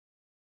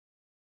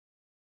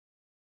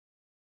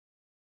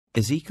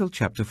Ezekiel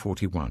chapter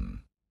 41.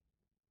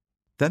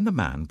 Then the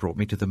man brought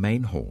me to the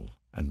main hall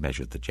and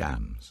measured the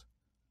jambs.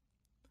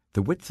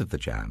 The width of the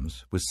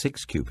jambs was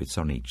 6 cubits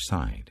on each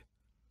side.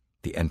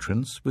 The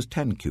entrance was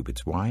 10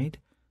 cubits wide,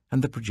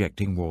 and the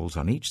projecting walls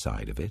on each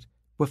side of it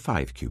were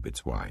 5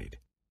 cubits wide.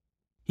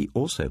 He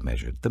also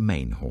measured the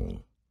main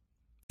hall.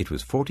 It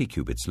was 40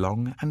 cubits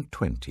long and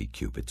 20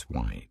 cubits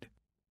wide.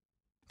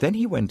 Then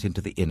he went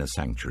into the inner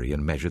sanctuary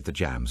and measured the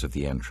jambs of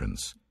the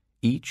entrance.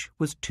 Each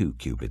was 2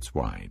 cubits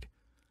wide.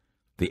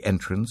 The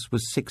entrance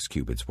was 6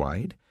 cubits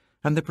wide,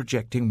 and the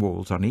projecting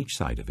walls on each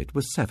side of it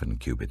were 7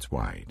 cubits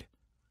wide.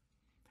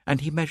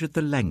 And he measured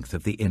the length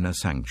of the inner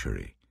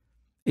sanctuary.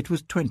 It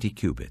was 20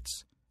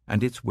 cubits,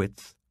 and its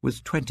width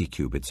was 20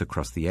 cubits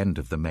across the end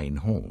of the main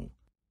hall.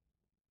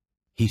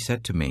 He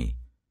said to me,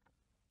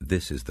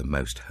 "This is the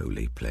most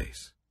holy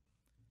place."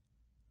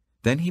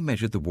 Then he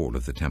measured the wall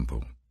of the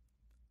temple.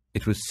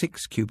 It was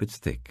 6 cubits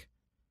thick,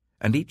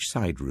 and each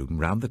side room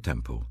round the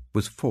temple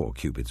was 4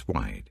 cubits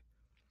wide.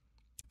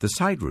 The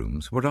side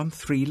rooms were on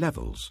 3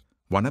 levels,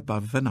 one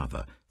above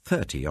another,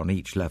 30 on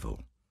each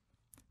level.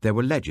 There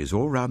were ledges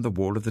all round the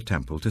wall of the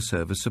temple to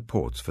serve as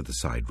supports for the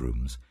side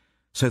rooms,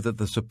 so that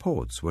the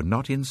supports were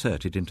not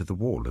inserted into the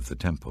wall of the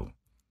temple.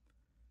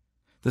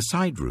 The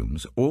side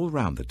rooms all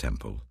round the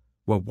temple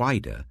were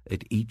wider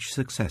at each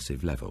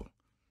successive level.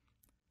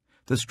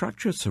 The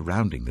structure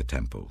surrounding the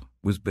temple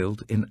was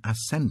built in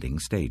ascending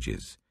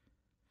stages,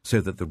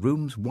 so that the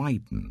rooms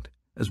widened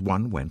as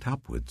one went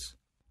upwards.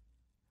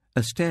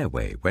 A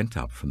stairway went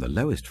up from the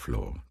lowest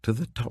floor to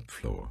the top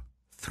floor,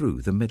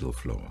 through the middle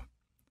floor.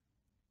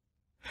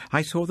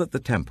 I saw that the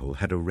temple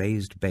had a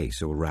raised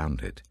base all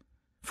round it,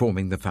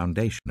 forming the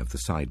foundation of the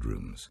side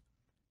rooms.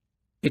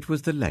 It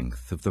was the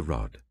length of the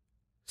rod,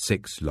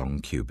 6 long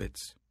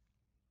cubits.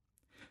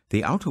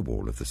 The outer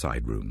wall of the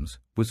side rooms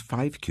was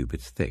 5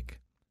 cubits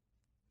thick.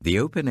 The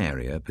open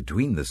area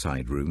between the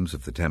side rooms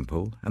of the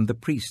temple and the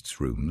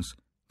priests' rooms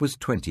was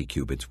 20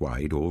 cubits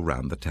wide all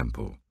round the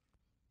temple.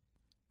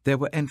 There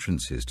were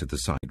entrances to the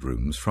side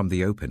rooms from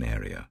the open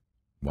area,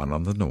 one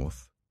on the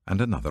north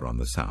and another on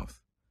the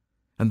south,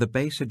 and the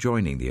base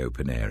adjoining the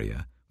open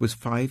area was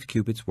 5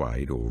 cubits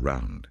wide all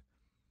round.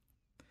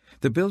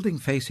 The building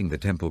facing the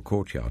temple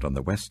courtyard on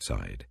the west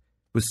side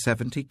was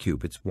 70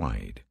 cubits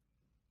wide.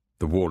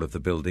 The wall of the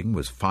building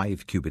was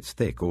 5 cubits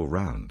thick all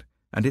round,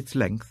 and its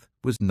length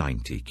was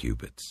 90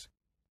 cubits.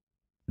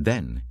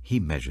 Then he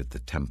measured the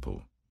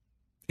temple.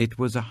 It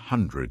was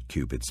 100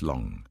 cubits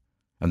long,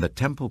 and the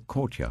temple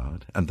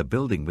courtyard and the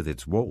building with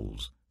its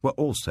walls were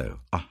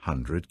also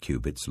 100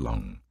 cubits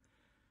long.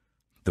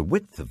 The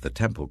width of the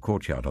temple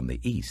courtyard on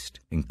the east,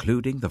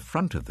 including the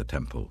front of the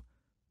temple,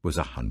 was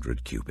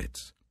 100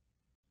 cubits.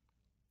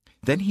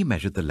 Then he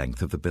measured the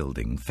length of the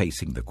building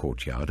facing the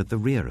courtyard at the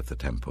rear of the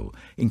temple,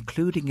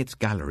 including its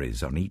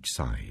galleries on each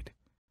side.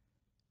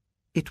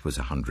 It was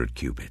 100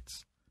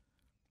 cubits.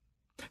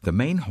 The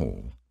main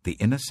hall, the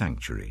inner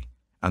sanctuary,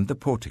 and the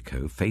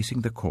portico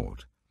facing the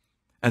court,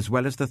 as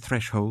well as the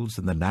thresholds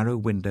and the narrow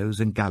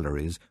windows and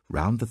galleries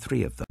round the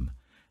 3 of them,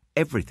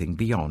 everything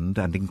beyond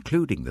and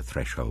including the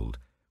threshold,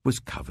 was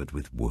covered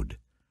with wood.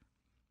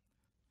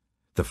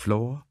 The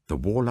floor, the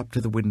wall up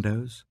to the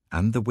windows,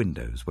 and the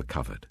windows were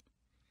covered.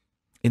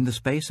 In the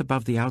space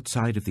above the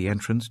outside of the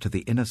entrance to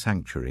the inner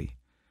sanctuary,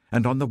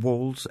 and on the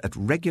walls at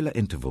regular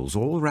intervals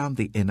all round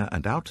the inner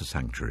and outer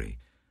sanctuary,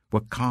 were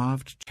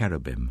carved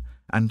cherubim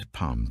and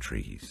palm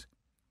trees.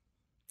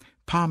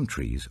 Palm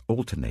trees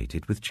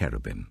alternated with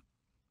cherubim.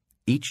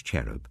 Each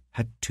cherub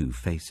had 2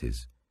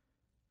 faces.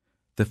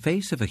 The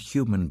face of a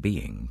human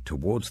being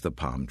towards the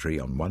palm tree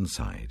on one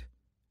side,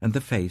 and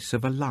the face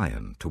of a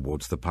lion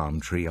towards the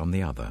palm tree on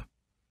the other.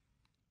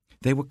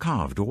 They were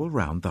carved all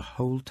round the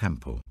whole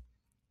temple.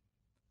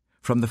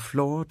 From the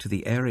floor to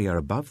the area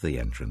above the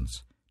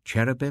entrance,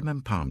 cherubim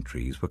and palm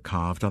trees were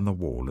carved on the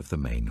wall of the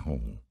main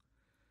hall.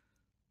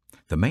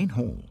 The main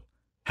hall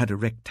had a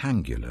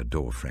rectangular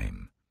door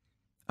frame,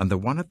 and the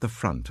one at the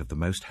front of the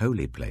most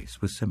holy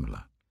place was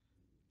similar.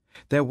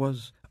 There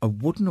was a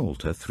wooden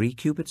altar 3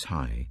 cubits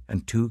high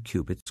and 2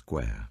 cubits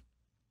square.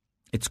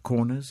 Its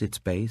corners, its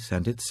base,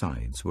 and its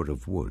sides were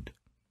of wood.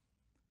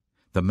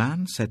 The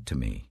man said to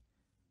me,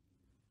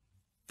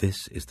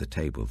 "This is the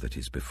table that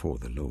is before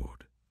the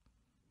Lord."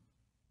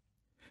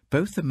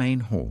 Both the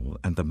main hall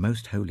and the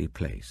most holy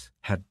place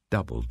had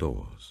double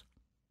doors.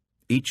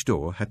 Each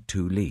door had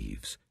 2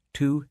 leaves,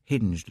 2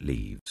 hinged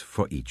leaves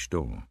for each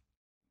door.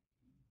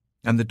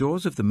 And the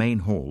doors of the main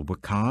hall were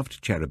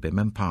carved cherubim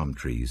and palm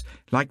trees,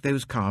 like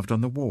those carved on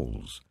the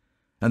walls,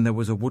 and there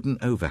was a wooden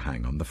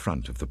overhang on the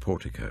front of the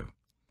portico.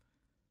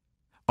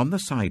 On the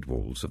side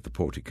walls of the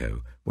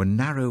portico were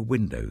narrow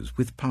windows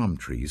with palm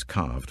trees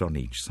carved on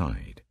each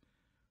side.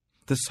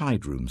 The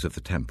side rooms of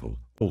the temple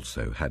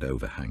also had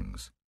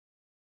overhangs.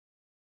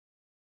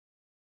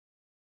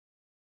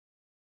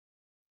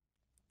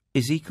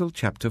 Ezekiel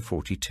chapter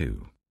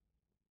 42.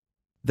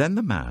 Then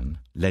the man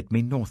led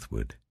me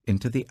northward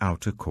into the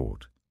outer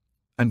court,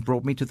 and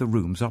brought me to the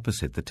rooms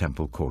opposite the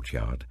temple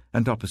courtyard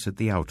and opposite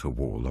the outer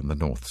wall on the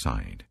north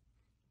side.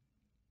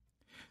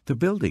 The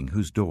building,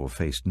 whose door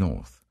faced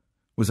north,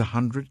 was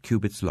 100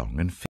 cubits long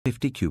and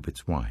 50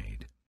 cubits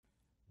wide.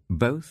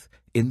 Both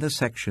in the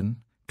section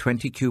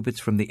 20 cubits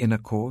from the inner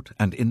court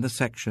and in the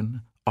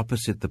section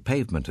opposite the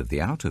pavement of the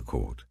outer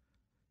court,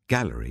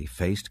 gallery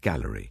faced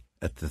gallery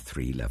at the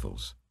 3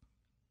 levels.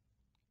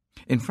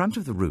 In front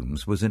of the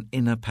rooms was an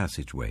inner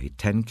passageway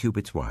 10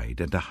 cubits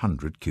wide and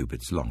 100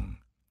 cubits long.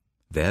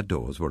 Their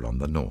doors were on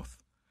the north.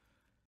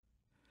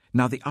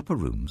 Now the upper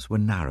rooms were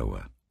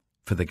narrower,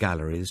 for the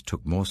galleries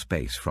took more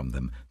space from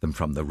them than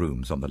from the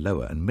rooms on the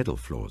lower and middle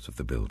floors of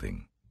the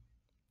building.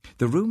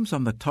 The rooms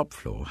on the top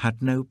floor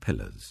had no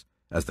pillars,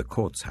 as the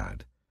courts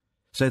had,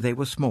 so they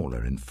were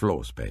smaller in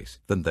floor space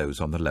than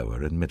those on the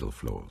lower and middle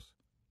floors.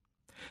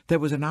 There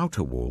was an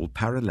outer wall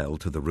parallel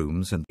to the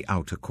rooms and the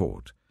outer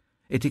court.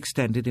 It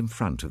extended in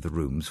front of the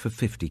rooms for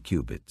 50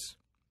 cubits.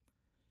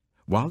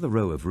 While the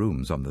row of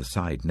rooms on the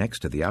side next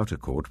to the outer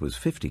court was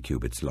 50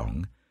 cubits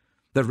long,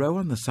 the row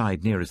on the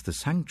side nearest the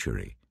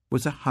sanctuary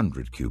was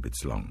 100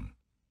 cubits long.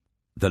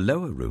 The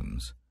lower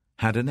rooms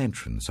had an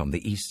entrance on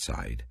the east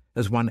side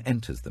as one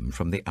enters them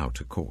from the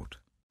outer court.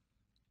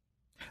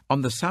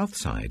 On the south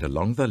side,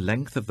 along the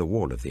length of the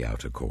wall of the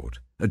outer court,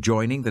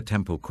 adjoining the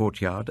temple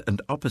courtyard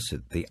and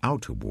opposite the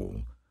outer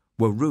wall,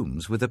 were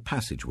rooms with a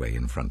passageway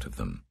in front of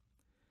them.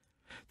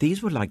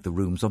 These were like the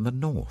rooms on the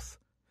north.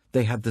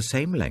 They had the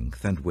same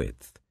length and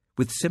width,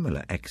 with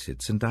similar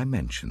exits and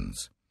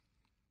dimensions.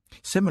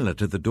 Similar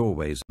to the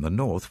doorways on the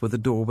north were the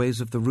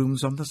doorways of the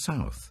rooms on the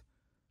south.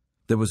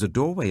 There was a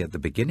doorway at the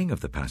beginning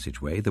of the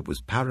passageway that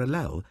was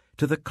parallel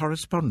to the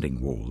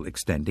corresponding wall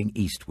extending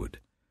eastward,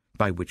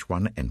 by which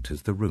one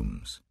enters the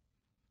rooms.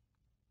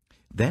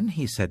 Then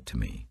he said to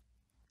me,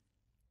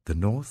 "The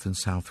north and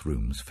south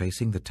rooms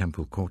facing the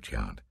temple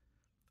courtyard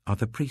are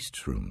the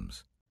priests'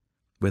 rooms,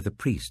 where the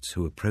priests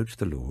who approach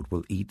the Lord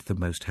will eat the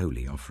most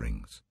holy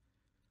offerings.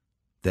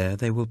 There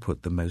they will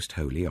put the most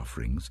holy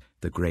offerings,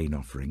 the grain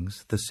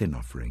offerings, the sin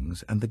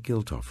offerings, and the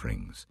guilt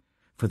offerings,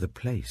 for the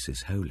place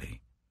is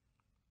holy.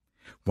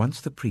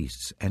 Once the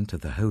priests enter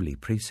the holy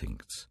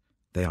precincts,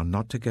 they are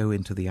not to go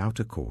into the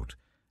outer court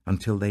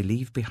until they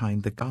leave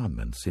behind the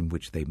garments in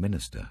which they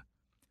minister,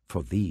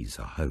 for these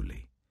are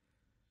holy.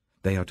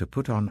 They are to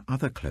put on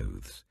other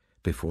clothes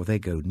before they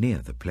go near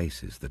the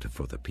places that are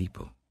for the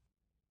people."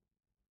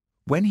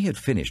 When he had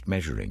finished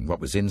measuring what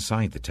was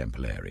inside the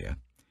temple area,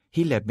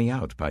 he led me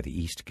out by the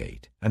east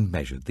gate and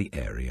measured the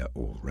area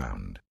all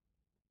round.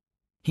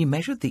 He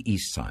measured the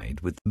east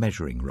side with the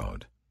measuring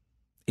rod.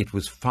 It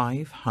was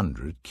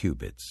 500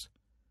 cubits.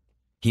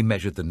 He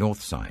measured the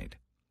north side.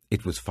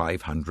 It was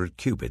 500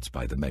 cubits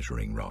by the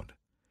measuring rod.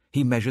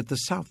 He measured the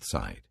south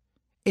side.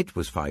 It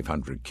was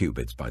 500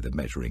 cubits by the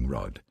measuring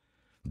rod.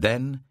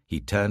 Then he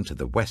turned to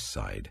the west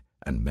side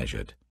and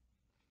measured.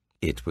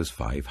 It was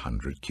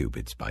 500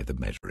 cubits by the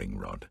measuring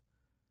rod.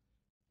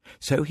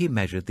 So he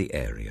measured the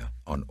area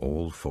on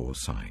all 4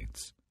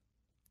 sides.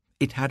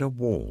 It had a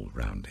wall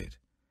round it,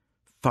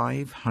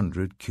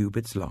 500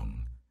 cubits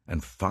long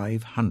and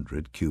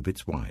 500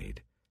 cubits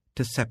wide,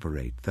 to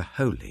separate the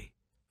holy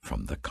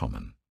from the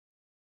common.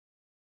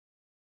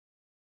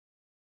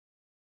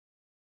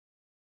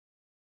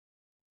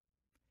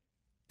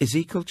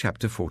 Ezekiel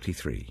chapter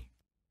 43.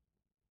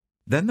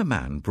 Then the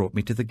man brought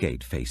me to the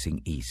gate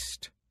facing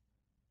east.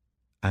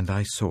 And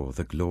I saw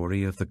the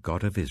glory of the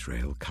God of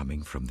Israel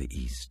coming from the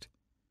east.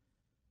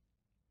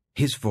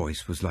 His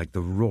voice was like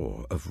the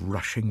roar of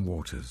rushing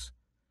waters,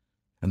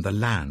 and the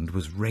land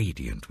was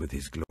radiant with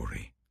his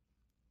glory.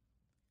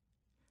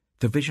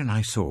 The vision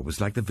I saw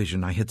was like the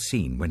vision I had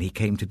seen when he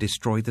came to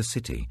destroy the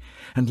city,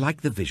 and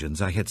like the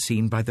visions I had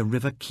seen by the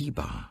river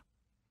Kibar.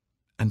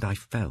 And I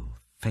fell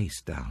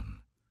face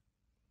down.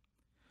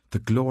 The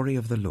glory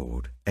of the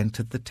Lord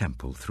entered the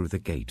temple through the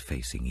gate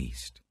facing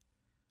east.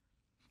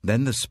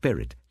 Then the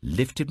Spirit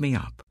lifted me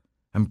up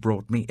and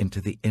brought me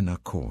into the inner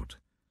court,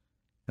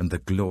 and the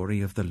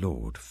glory of the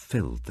Lord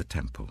filled the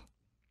temple.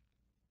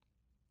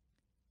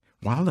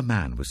 While the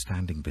man was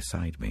standing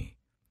beside me,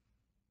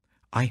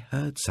 I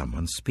heard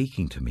someone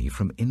speaking to me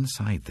from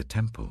inside the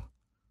temple.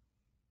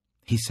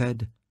 He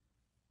said,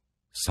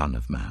 "Son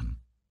of man,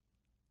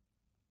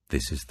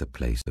 this is the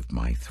place of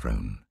my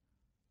throne,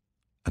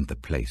 and the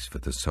place for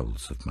the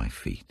soles of my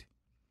feet.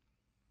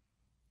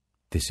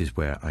 This is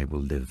where I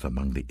will live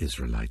among the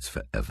Israelites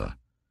forever.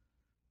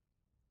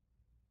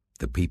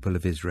 The people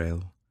of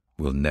Israel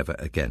will never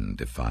again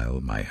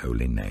defile my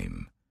holy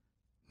name,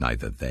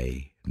 neither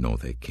they nor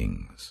their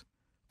kings,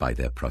 by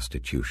their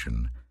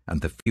prostitution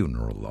and the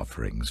funeral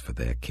offerings for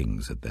their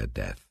kings at their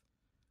death.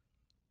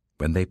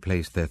 When they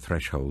place their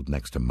threshold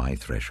next to my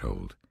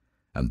threshold,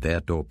 and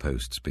their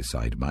doorposts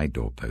beside my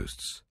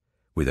doorposts,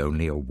 with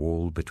only a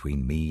wall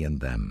between me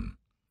and them,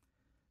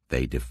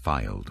 they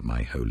defiled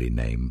my holy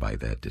name by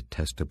their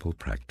detestable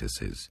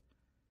practices,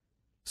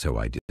 so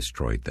I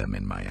destroyed them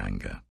in my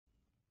anger.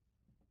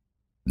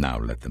 Now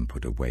let them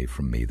put away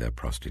from me their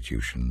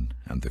prostitution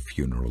and the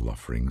funeral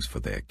offerings for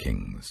their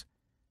kings,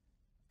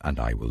 and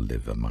I will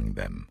live among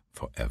them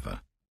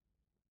forever."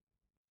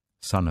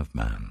 Son of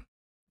man,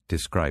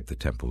 describe the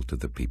temple to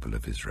the people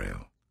of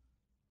Israel.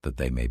 that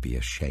they may be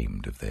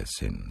ashamed of their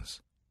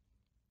sins.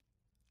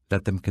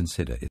 Let them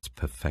consider its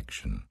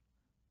perfection,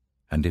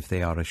 and if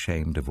they are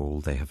ashamed of all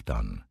they have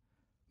done,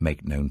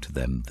 make known to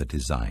them the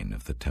design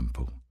of the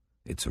temple,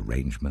 its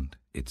arrangement,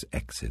 its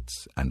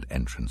exits and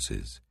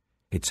entrances,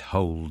 its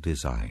whole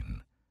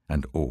design,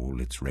 and all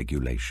its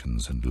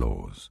regulations and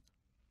laws.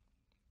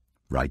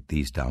 Write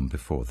these down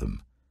before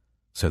them,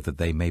 so that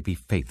they may be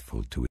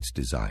faithful to its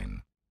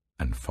design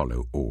and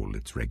follow all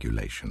its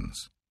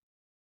regulations.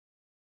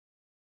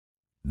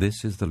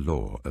 This is the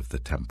law of the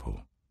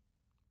temple.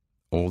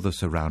 All the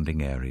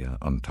surrounding area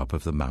on top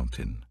of the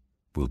mountain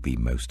will be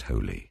most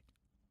holy.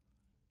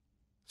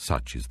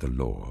 Such is the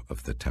law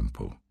of the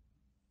temple.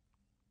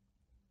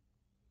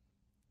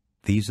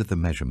 These are the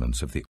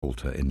measurements of the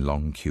altar in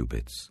long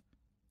cubits,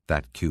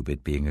 that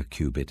cubit being a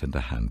cubit and a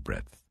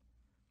handbreadth.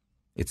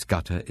 Its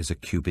gutter is a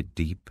cubit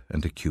deep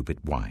and a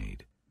cubit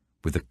wide,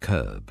 with a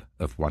curb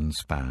of 1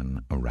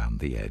 span around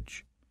the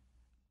edge.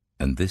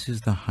 And this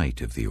is the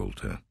height of the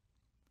altar.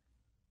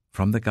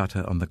 From the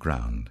gutter on the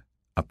ground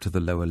up to the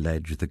lower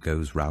ledge that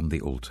goes round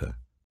the altar,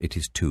 it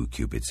is 2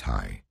 cubits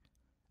high,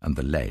 and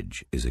the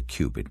ledge is a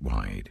cubit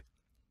wide.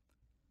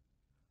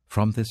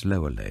 From this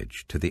lower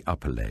ledge to the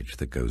upper ledge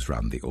that goes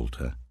round the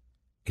altar,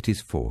 it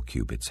is 4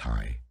 cubits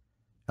high,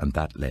 and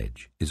that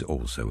ledge is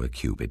also a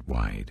cubit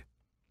wide.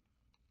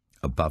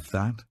 Above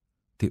that,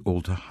 the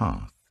altar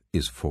hearth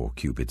is 4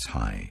 cubits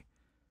high,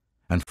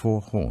 and 4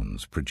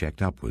 horns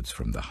project upwards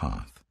from the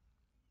hearth.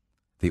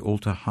 The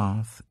altar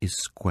hearth is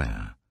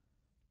square,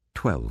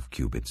 12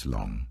 cubits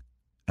long,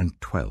 and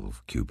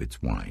 12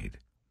 cubits wide.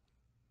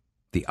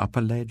 The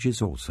upper ledge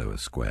is also a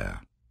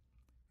square,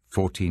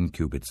 14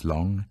 cubits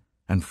long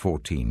and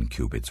 14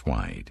 cubits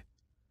wide.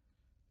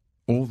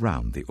 All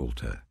round the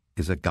altar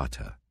is a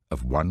gutter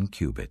of 1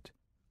 cubit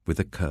with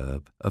a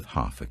curb of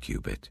half a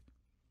cubit.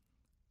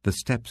 The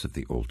steps of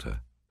the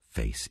altar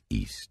face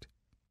east.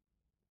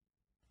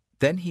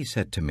 Then he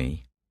said to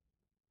me,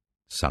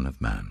 Son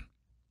of man,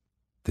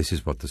 this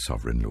is what the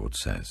Sovereign Lord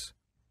says.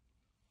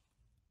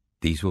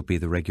 These will be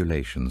the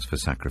regulations for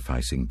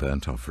sacrificing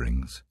burnt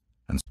offerings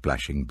and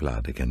splashing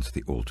blood against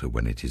the altar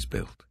when it is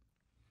built.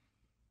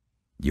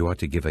 You are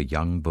to give a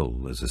young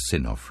bull as a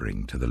sin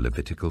offering to the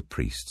Levitical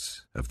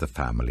priests of the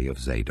family of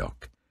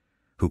Zadok,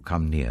 who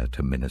come near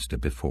to minister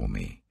before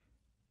me,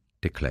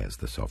 declares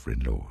the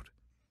Sovereign Lord.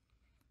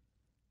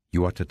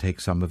 You are to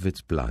take some of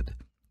its blood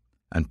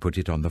and put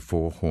it on the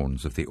 4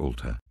 horns of the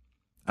altar,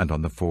 and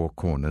on the 4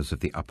 corners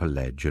of the upper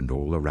ledge and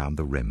all around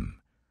the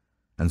rim,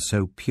 and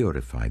so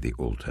purify the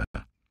altar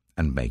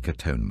and make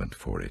atonement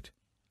for it.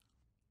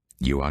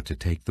 You are to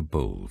take the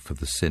bull for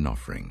the sin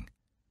offering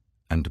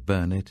and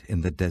burn it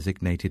in the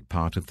designated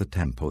part of the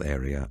temple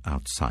area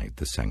outside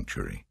the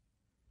sanctuary.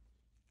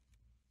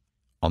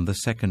 On the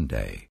 2nd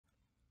day,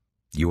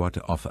 you are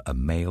to offer a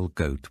male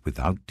goat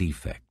without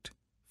defect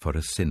for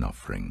a sin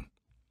offering,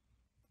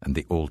 and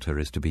the altar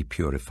is to be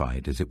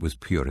purified as it was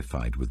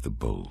purified with the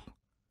bull.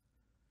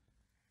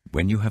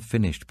 When you have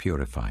finished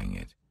purifying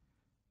it,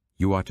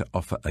 you are to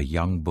offer a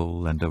young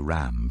bull and a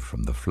ram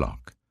from the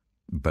flock,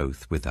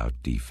 both without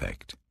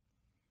defect.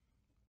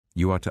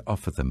 You are to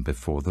offer them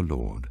before the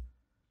Lord,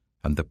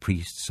 and the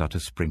priests are to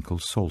sprinkle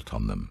salt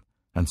on them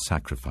and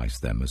sacrifice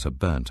them as a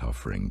burnt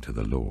offering to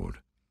the Lord.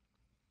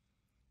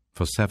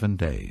 For 7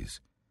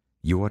 days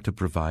you are to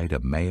provide a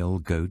male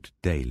goat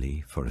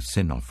daily for a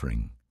sin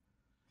offering.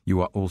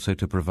 You are also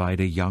to provide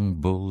a young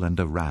bull and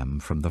a ram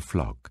from the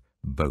flock,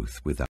 both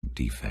without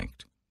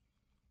defect.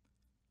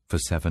 For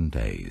 7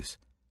 days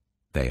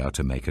they are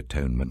to make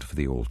atonement for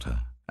the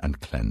altar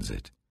and cleanse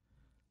it.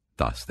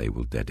 Thus they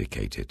will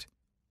dedicate it.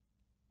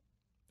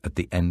 At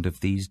the end of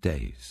these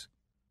days,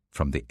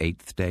 from the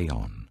 8th day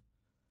on,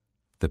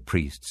 the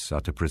priests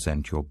are to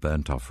present your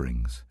burnt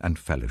offerings and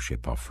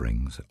fellowship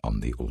offerings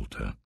on the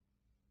altar.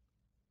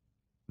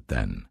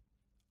 Then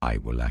I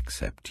will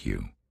accept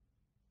you,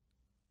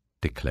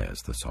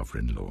 declares the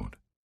Sovereign Lord.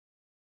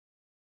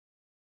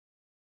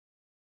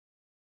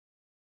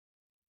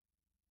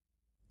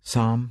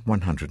 Psalm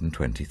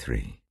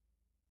 123.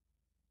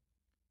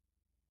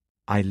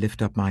 I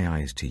lift up my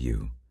eyes to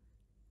you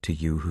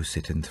who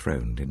sit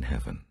enthroned in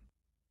heaven.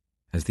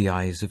 As the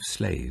eyes of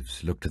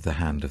slaves look to the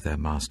hand of their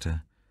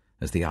master,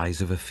 as the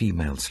eyes of a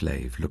female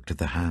slave look to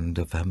the hand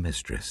of her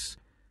mistress,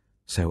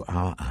 so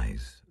our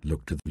eyes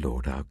look to the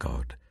Lord our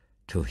God,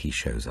 till he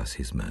shows us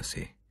his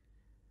mercy.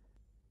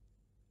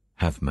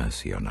 Have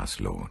mercy on us,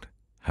 Lord,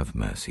 have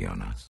mercy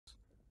on us.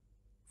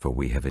 For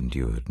we have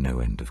endured no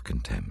end of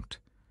contempt.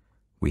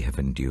 We have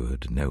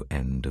endured no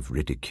end of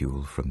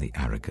ridicule from the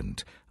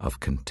arrogant, of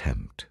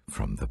contempt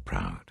from the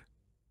proud.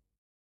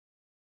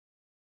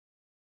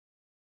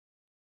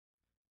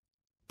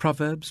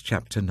 Proverbs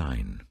chapter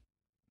 9.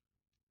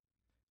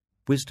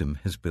 Wisdom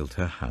has built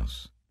her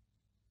house.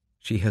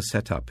 She has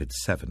set up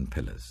its 7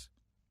 pillars.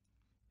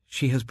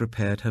 She has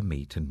prepared her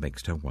meat and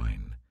mixed her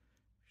wine.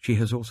 She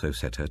has also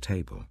set her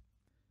table.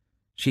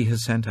 She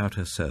has sent out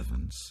her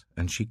servants,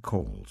 and she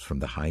calls from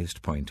the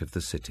highest point of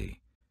the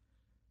city.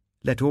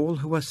 Let all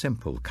who are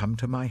simple come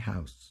to my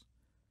house.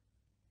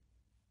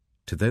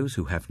 To those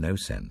who have no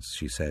sense,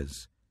 she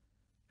says,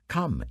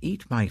 "Come,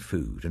 eat my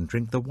food and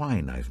drink the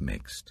wine I've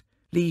mixed.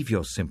 Leave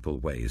your simple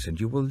ways and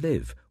you will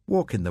live.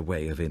 Walk in the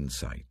way of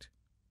insight."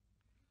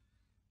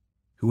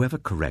 Whoever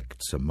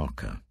corrects a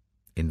mocker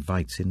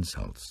invites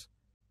insults.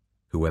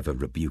 Whoever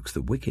rebukes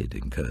the wicked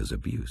incurs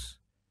abuse.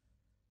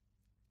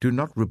 Do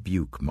not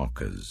rebuke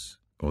mockers,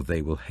 or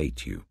they will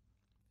hate you.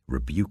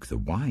 Rebuke the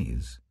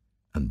wise,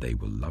 and they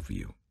will love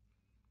you.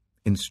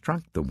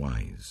 Instruct the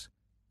wise,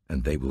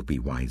 and they will be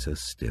wiser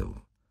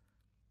still.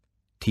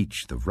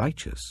 Teach the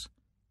righteous,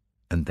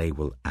 and they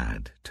will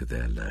add to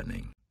their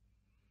learning.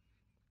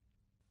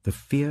 The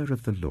fear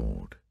of the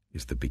Lord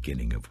is the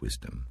beginning of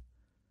wisdom,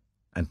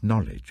 and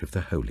knowledge of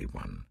the Holy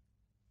One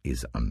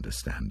is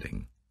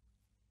understanding.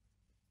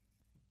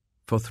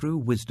 For through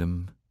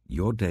wisdom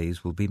your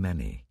days will be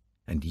many,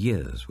 and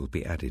years will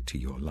be added to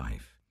your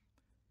life.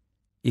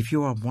 If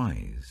you are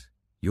wise,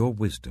 your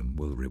wisdom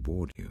will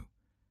reward you.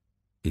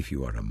 If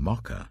you are a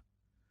mocker,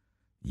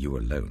 you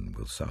alone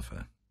will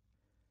suffer.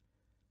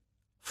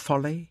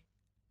 Folly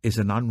is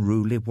an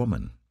unruly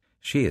woman.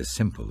 She is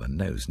simple and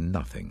knows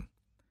nothing.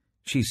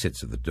 She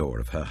sits at the door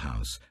of her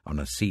house, on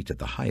a seat at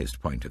the highest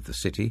point of the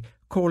city,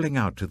 calling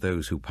out to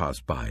those who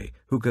pass by,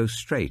 who go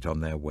straight on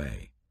their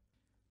way.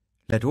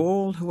 "Let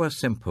all who are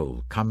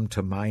simple come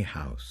to my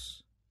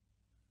house."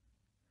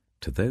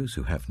 To those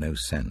who have no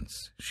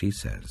sense, she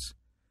says,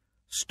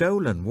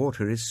 "Stolen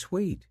water is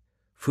sweet.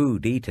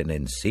 Food eaten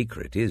in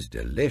secret is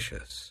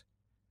delicious."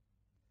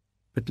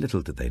 But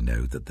little do they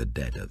know that the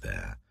dead are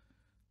there,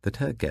 that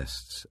her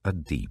guests are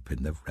deep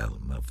in the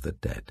realm of the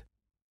dead.